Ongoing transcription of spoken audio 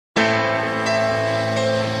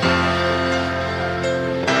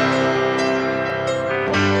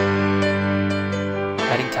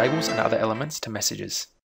emails and other elements to messages.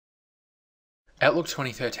 Outlook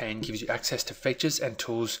 2013 gives you access to features and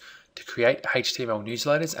tools to create HTML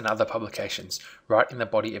newsletters and other publications right in the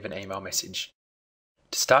body of an email message.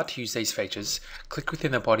 To start to use these features, click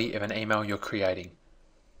within the body of an email you're creating.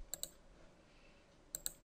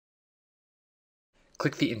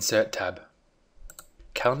 Click the Insert tab.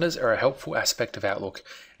 Calendars are a helpful aspect of Outlook,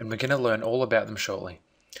 and we're going to learn all about them shortly.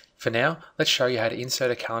 For now, let's show you how to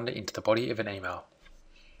insert a calendar into the body of an email.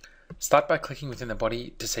 Start by clicking within the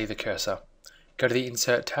body to see the cursor. Go to the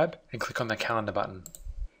Insert tab and click on the Calendar button.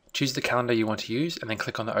 Choose the calendar you want to use and then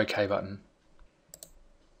click on the OK button.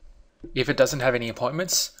 If it doesn't have any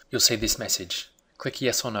appointments, you'll see this message. Click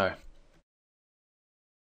Yes or No.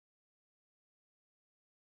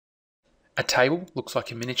 A table looks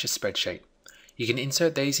like a miniature spreadsheet. You can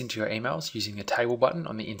insert these into your emails using the Table button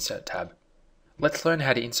on the Insert tab. Let's learn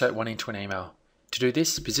how to insert one into an email. To do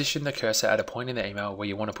this, position the cursor at a point in the email where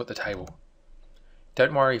you want to put the table.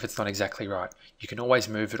 Don't worry if it's not exactly right. You can always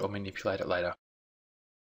move it or manipulate it later.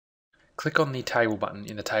 Click on the Table button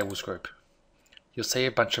in the Tables group. You'll see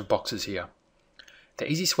a bunch of boxes here.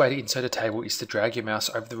 The easiest way to insert a table is to drag your mouse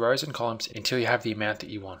over the rows and columns until you have the amount that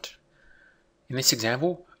you want. In this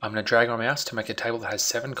example, I'm going to drag my mouse to make a table that has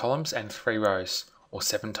 7 columns and 3 rows, or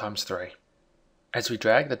 7 times 3. As we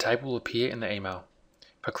drag, the table will appear in the email.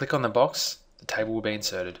 If I click on the box, the table will be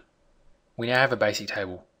inserted. We now have a basic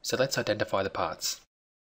table, so let's identify the parts.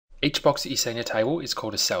 Each box that you see in your table is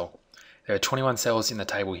called a cell. There are 21 cells in the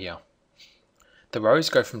table here. The rows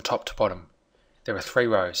go from top to bottom. There are 3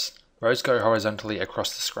 rows. Rows go horizontally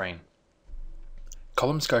across the screen.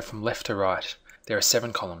 Columns go from left to right. There are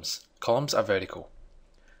 7 columns. Columns are vertical.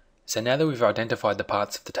 So now that we've identified the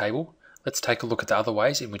parts of the table, let's take a look at the other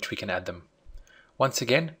ways in which we can add them. Once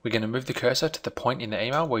again, we're going to move the cursor to the point in the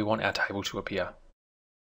email where we want our table to appear.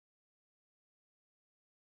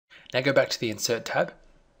 Now go back to the Insert tab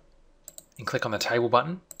and click on the Table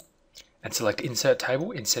button and select Insert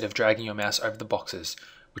Table instead of dragging your mouse over the boxes,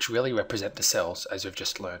 which really represent the cells as we've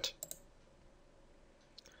just learnt.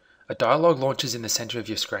 A dialog launches in the center of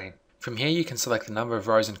your screen. From here you can select the number of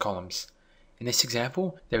rows and columns. In this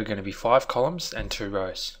example, there are going to be 5 columns and 2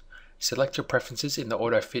 rows. Select your preferences in the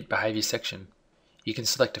Auto Fit Behavior section. You can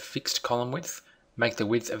select a fixed column width, make the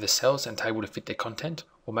width of the cells and table to fit their content,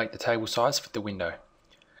 or make the table size fit the window.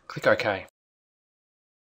 Click OK.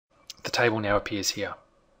 The table now appears here.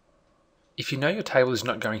 If you know your table is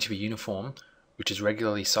not going to be uniform, which is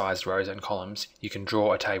regularly sized rows and columns, you can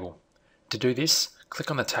draw a table. To do this,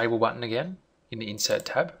 click on the Table button again in the Insert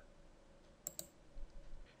tab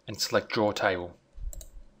and select Draw Table.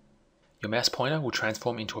 Your mouse pointer will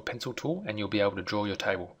transform into a pencil tool and you'll be able to draw your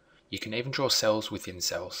table. You can even draw cells within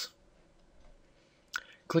cells.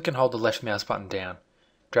 Click and hold the left mouse button down.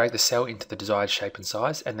 Drag the cell into the desired shape and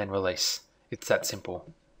size and then release. It's that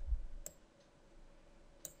simple.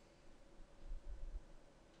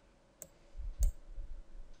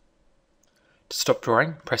 To stop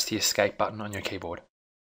drawing, press the Escape button on your keyboard.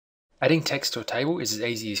 Adding text to a table is as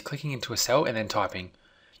easy as clicking into a cell and then typing.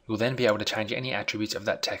 You will then be able to change any attributes of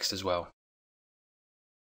that text as well.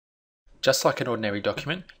 Just like an ordinary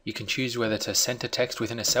document, you can choose whether to center text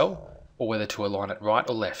within a cell or whether to align it right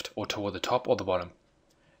or left or toward the top or the bottom.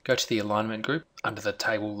 Go to the Alignment group under the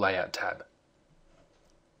Table Layout tab.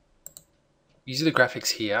 Using the graphics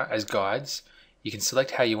here as guides, you can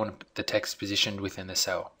select how you want the text positioned within the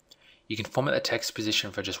cell. You can format the text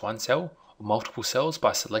position for just one cell or multiple cells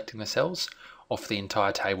by selecting the cells, or for the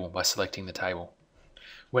entire table by selecting the table.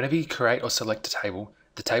 Whenever you create or select a table,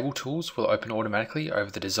 the table tools will open automatically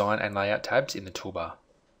over the Design and Layout tabs in the toolbar.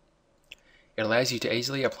 It allows you to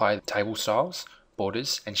easily apply table styles,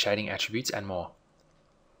 borders, and shading attributes and more.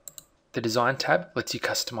 The Design tab lets you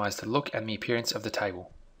customize the look and the appearance of the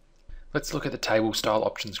table. Let's look at the Table Style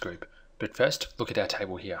Options group, but first look at our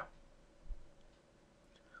table here.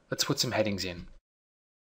 Let's put some headings in.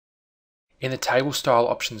 In the Table Style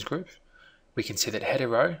Options group, we can see that header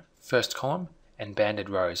row, first column, and banded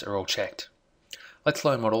rows are all checked. Let's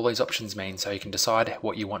learn what all these options mean so you can decide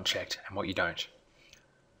what you want checked and what you don't.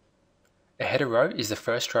 A header row is the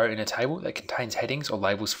first row in a table that contains headings or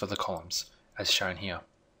labels for the columns, as shown here.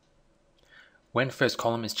 When first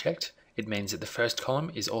column is checked, it means that the first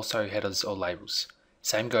column is also headers or labels.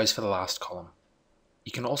 Same goes for the last column.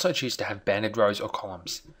 You can also choose to have banded rows or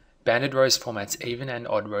columns. Banded rows formats even and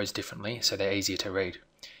odd rows differently, so they're easier to read.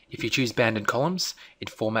 If you choose banded columns, it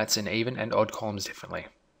formats an even and odd columns differently.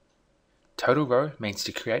 Total row means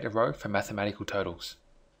to create a row for mathematical totals.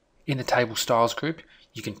 In the Table Styles group,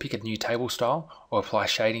 you can pick a new table style or apply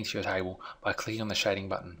shading to your table by clicking on the Shading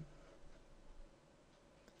button.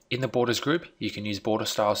 In the borders group, you can use border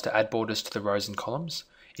styles to add borders to the rows and columns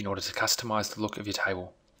in order to customize the look of your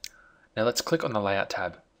table. Now let's click on the Layout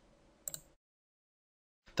tab.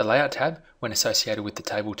 The Layout tab, when associated with the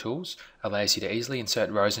Table tools, allows you to easily insert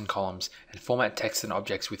rows and columns and format text and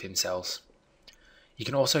objects within cells. You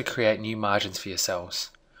can also create new margins for your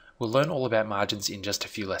cells. We'll learn all about margins in just a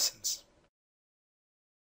few lessons.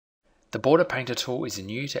 The Border Painter tool is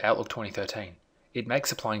new to Outlook 2013. It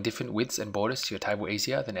makes applying different widths and borders to your table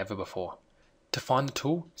easier than ever before. To find the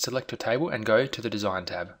tool, select your table and go to the Design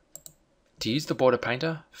tab. To use the Border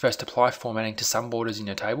Painter, first apply formatting to some borders in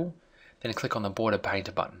your table, then click on the Border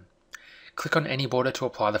Painter button. Click on any border to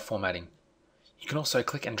apply the formatting. You can also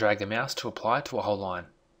click and drag the mouse to apply it to a whole line.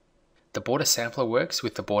 The Border Sampler works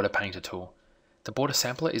with the Border Painter tool. The Border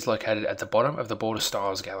Sampler is located at the bottom of the Border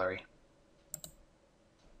Styles gallery.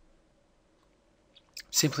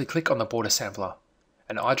 Simply click on the Border Sampler.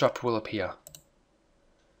 An eyedropper will appear.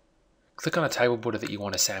 Click on a table border that you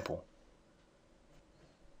want to sample.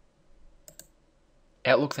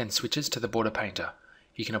 Outlook then switches to the Border Painter.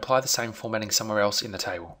 You can apply the same formatting somewhere else in the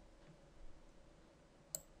table.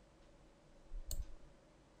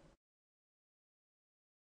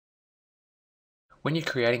 When you're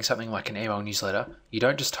creating something like an email newsletter, you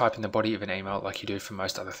don't just type in the body of an email like you do for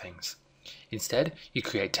most other things. Instead, you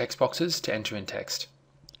create text boxes to enter in text.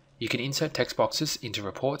 You can insert text boxes into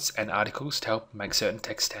reports and articles to help make certain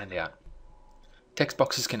text stand out. Text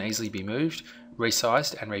boxes can easily be moved,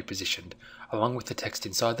 resized and repositioned, along with the text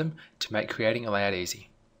inside them to make creating a layout easy.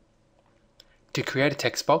 To create a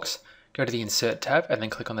text box, go to the Insert tab and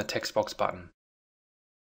then click on the text box button.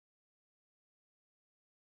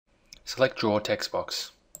 Select Draw Text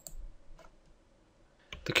Box.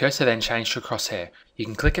 The cursor then changes to a crosshair. You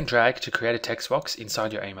can click and drag to create a text box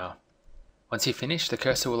inside your email. Once you finish, the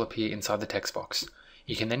cursor will appear inside the text box.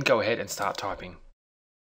 You can then go ahead and start typing.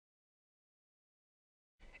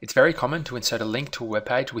 It's very common to insert a link to a web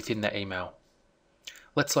page within the email.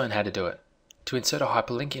 Let's learn how to do it. To insert a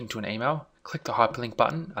hyperlink into an email, click the Hyperlink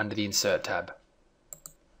button under the Insert tab.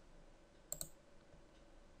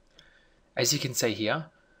 As you can see here,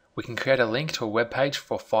 we can create a link to a web page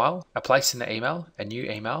for a file, a place in the email, a new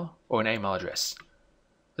email, or an email address.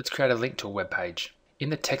 Let's create a link to a web page. In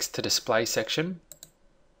the Text to Display section,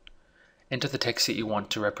 enter the text that you want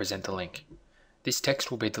to represent the link. This text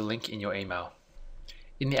will be the link in your email.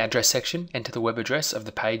 In the Address section, enter the web address of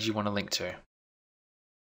the page you want to link to.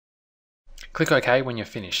 Click OK when you're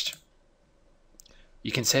finished.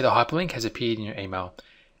 You can see the hyperlink has appeared in your email,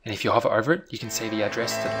 and if you hover over it, you can see the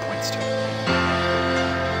address that it points to.